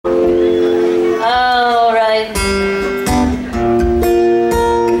All right.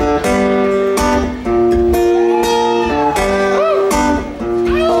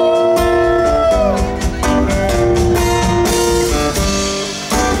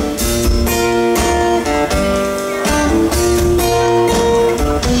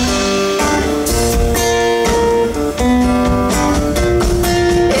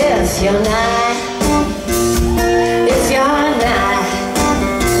 If you're not, if you're not,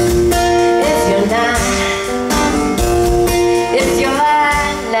 if you're not, if you're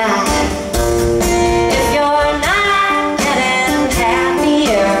not, if you're not getting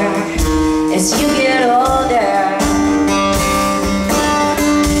happier as you get older,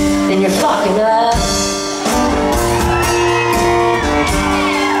 then you're fucking up.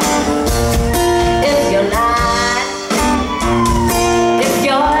 If you're not,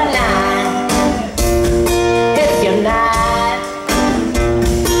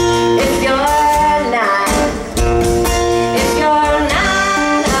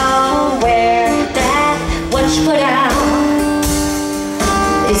 put out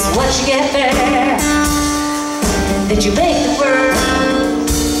is what you get there. That you make the world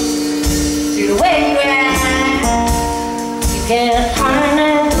through the way you act. You can't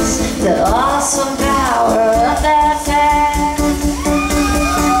harness the awesome power of that fact.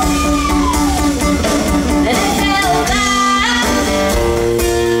 And it feels bad,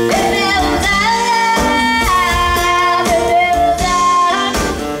 it feels bad, it feels bad,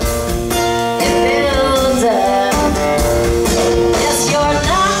 it feels bad.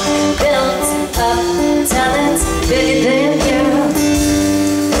 Bigger than you,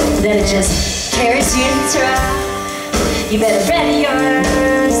 then it just carries you to try. You better ready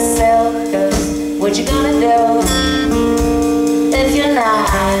yourself, 'cause what you gonna do?